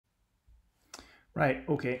Right,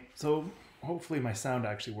 okay. So hopefully my sound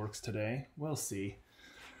actually works today. We'll see.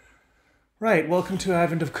 Right, welcome to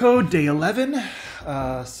Advent of Code, day 11.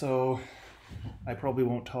 So I probably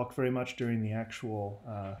won't talk very much during the actual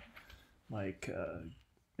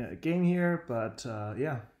game here, but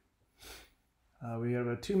yeah. We have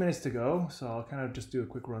about 2 minutes to go, so I'll kind of just do a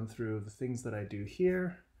quick run through of the things that I do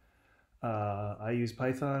here. I use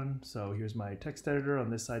Python, so here's my text editor on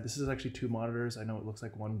this side. This is actually two monitors. I know it looks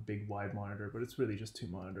like one big wide monitor, but it's really just two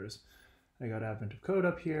monitors. I got Advent of Code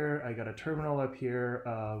up here. I got a terminal up here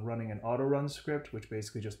running an auto run script, which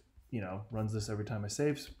basically just runs this every time I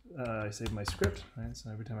save my script. Right,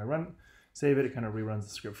 so every time I save it, it kind of reruns the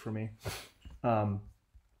script for me.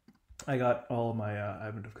 I got all of my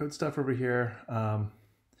Advent of Code stuff over here.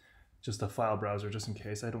 Just a file browser, just in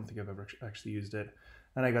case. I don't think I've ever actually used it.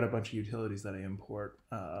 And I got a bunch of utilities that I import.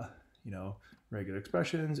 Regular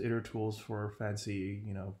expressions, iter-tools for fancy,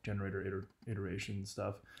 generator iteration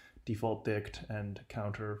stuff, default dict and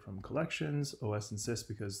counter from collections, OS and sys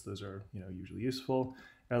because those are usually useful,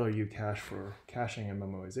 LRU cache for caching and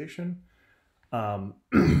memoization,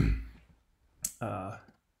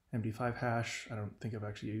 MD5 hash. I don't think I've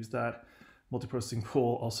actually used that. Multiprocessing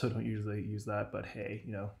pool, also don't usually use that, but hey,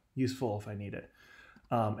 useful if I need it.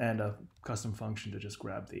 And a custom function to just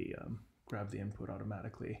grab the input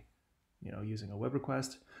automatically, using a web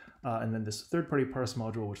request. And then this third-party parse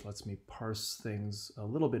module, which lets me parse things a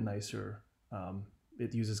little bit nicer.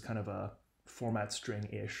 It uses kind of a format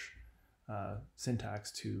string-ish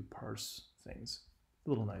syntax to parse things, a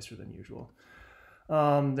little nicer than usual.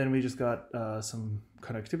 Then we just got some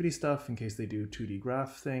connectivity stuff in case they do 2D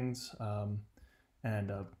graph things,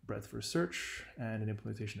 and breadth first search, and an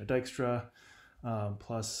implementation of Dijkstra,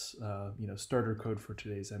 plus starter code for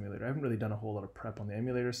today's emulator. I haven't really done a whole lot of prep on the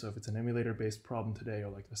emulator, so if it's an emulator-based problem today or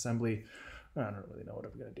like assembly, I don't really know what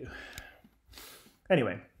I'm gonna do.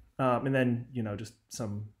 Anyway, and then just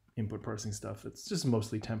some input parsing stuff. It's just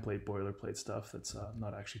mostly template boilerplate stuff that's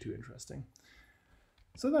not actually too interesting.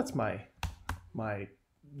 So that's my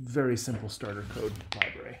very simple starter code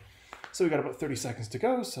library. So we got about 30 seconds to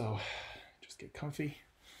go, so just get comfy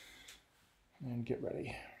and get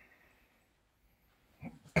ready.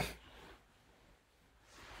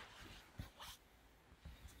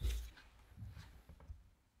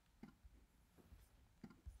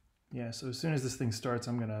 Yeah, so as soon as this thing starts,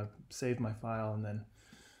 I'm gonna save my file and then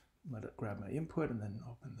let it grab my input and then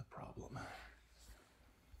open the problem.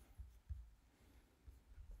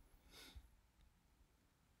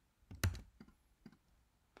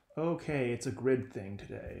 Okay, it's a grid thing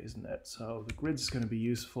today, isn't it? So the grid's going to be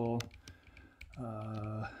useful.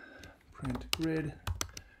 Print grid.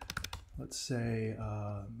 Let's say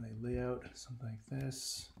my layout, something like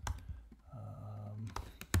this.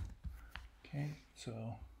 Okay,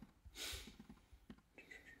 so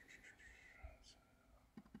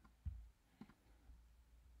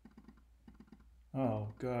oh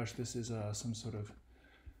gosh, this is some sort of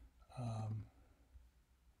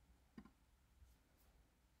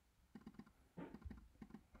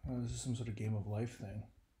this is some sort of game of life thing.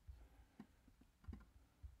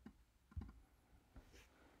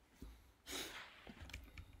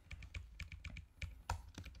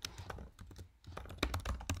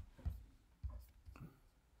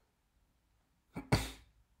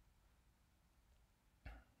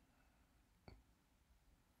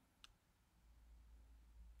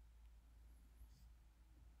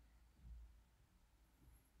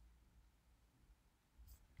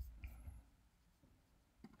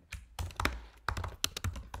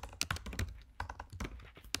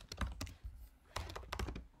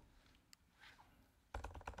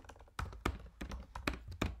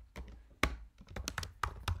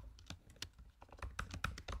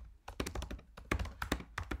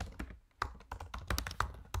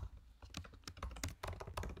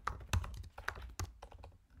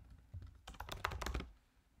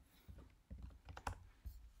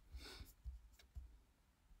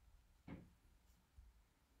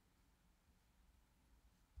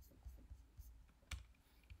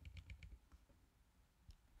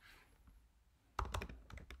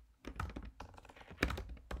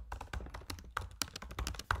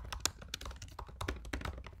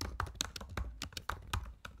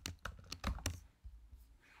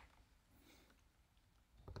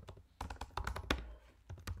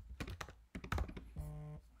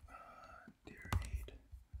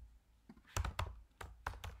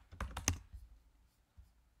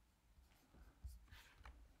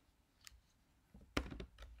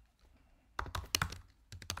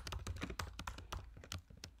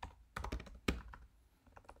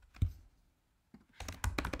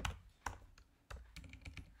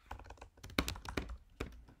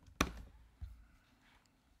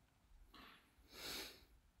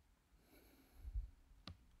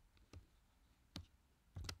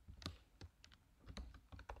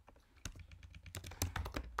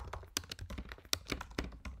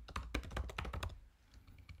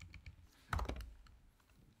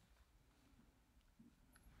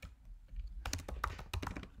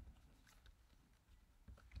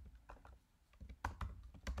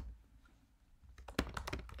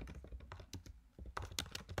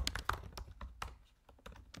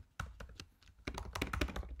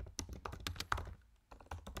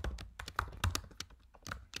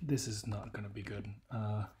 this is not going to be good.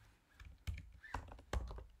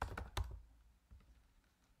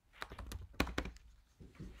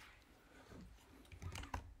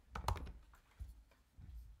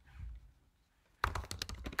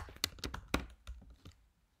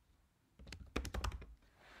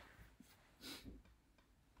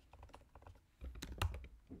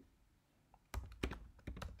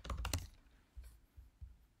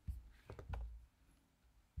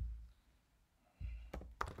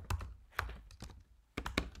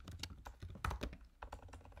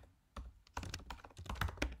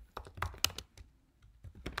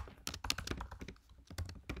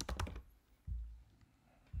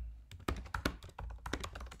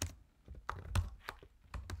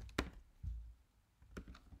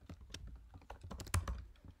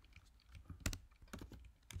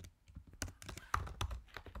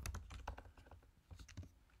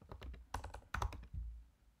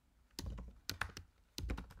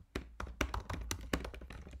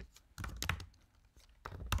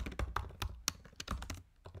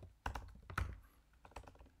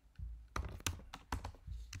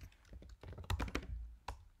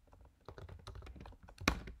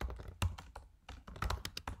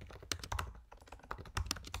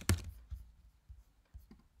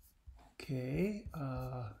 Okay.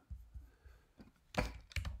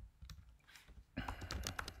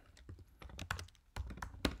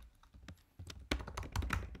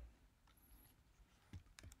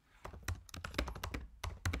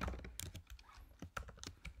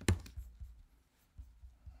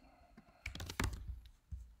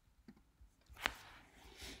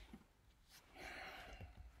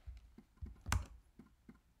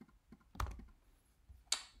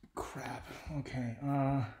 Crap. Okay.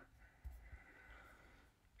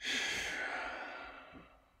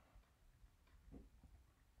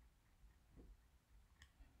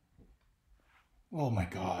 Oh my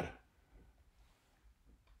God.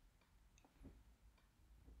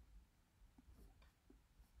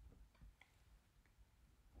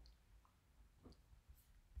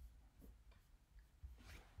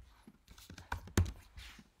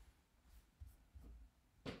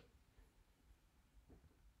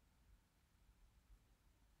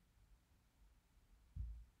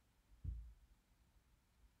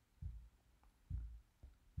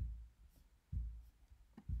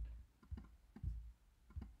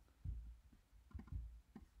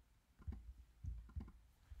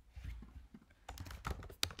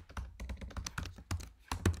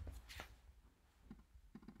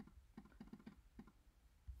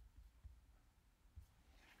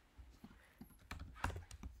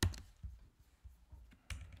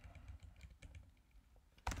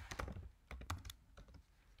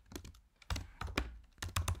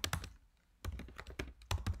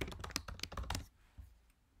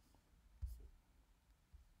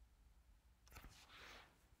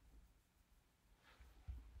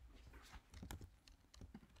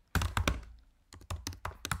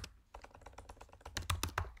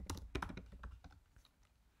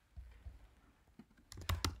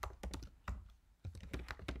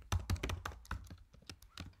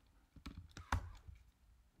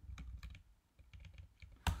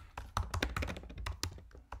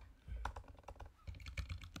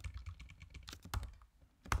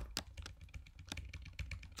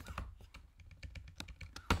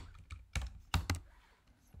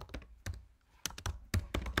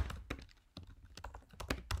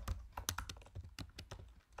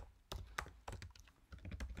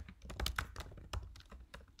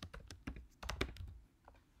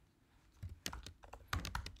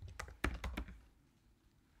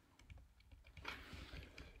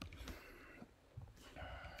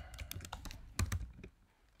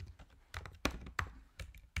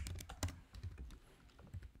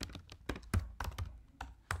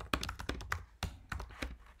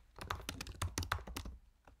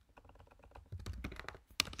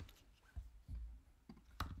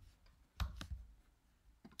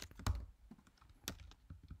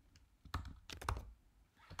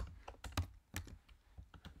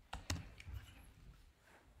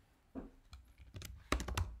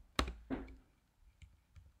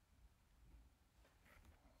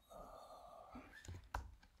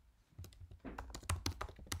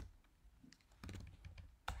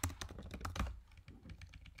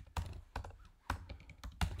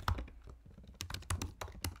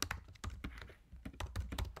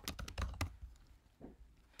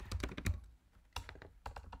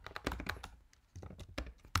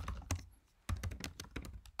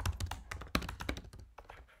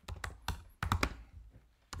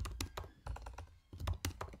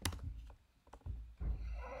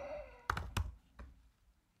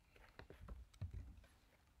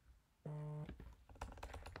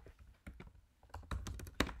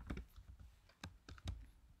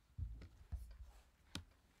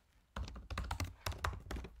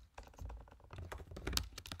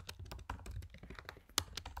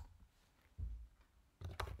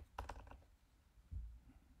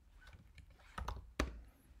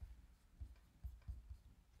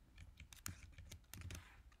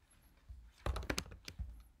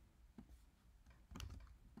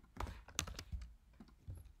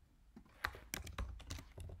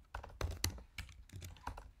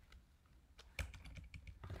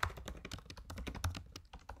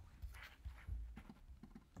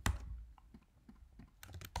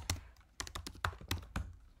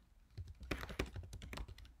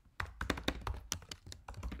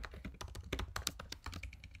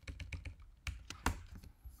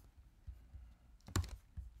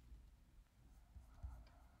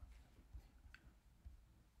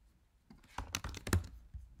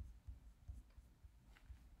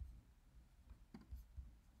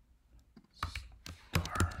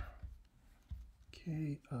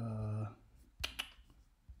 Okay.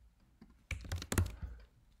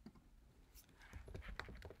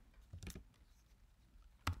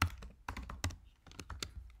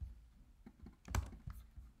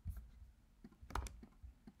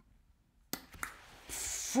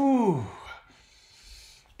 Phew.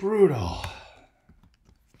 Brutal.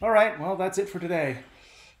 All right, well, that's it for today.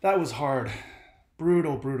 That was hard.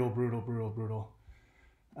 Brutal, brutal, brutal, brutal, brutal.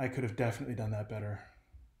 I could have definitely done that better.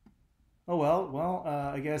 Oh well,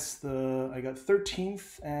 I guess I got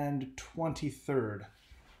 13th and 23rd.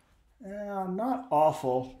 Not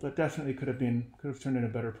awful, but definitely could have turned in a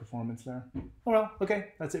better performance there. Oh well,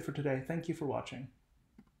 okay, that's it for today. Thank you for watching.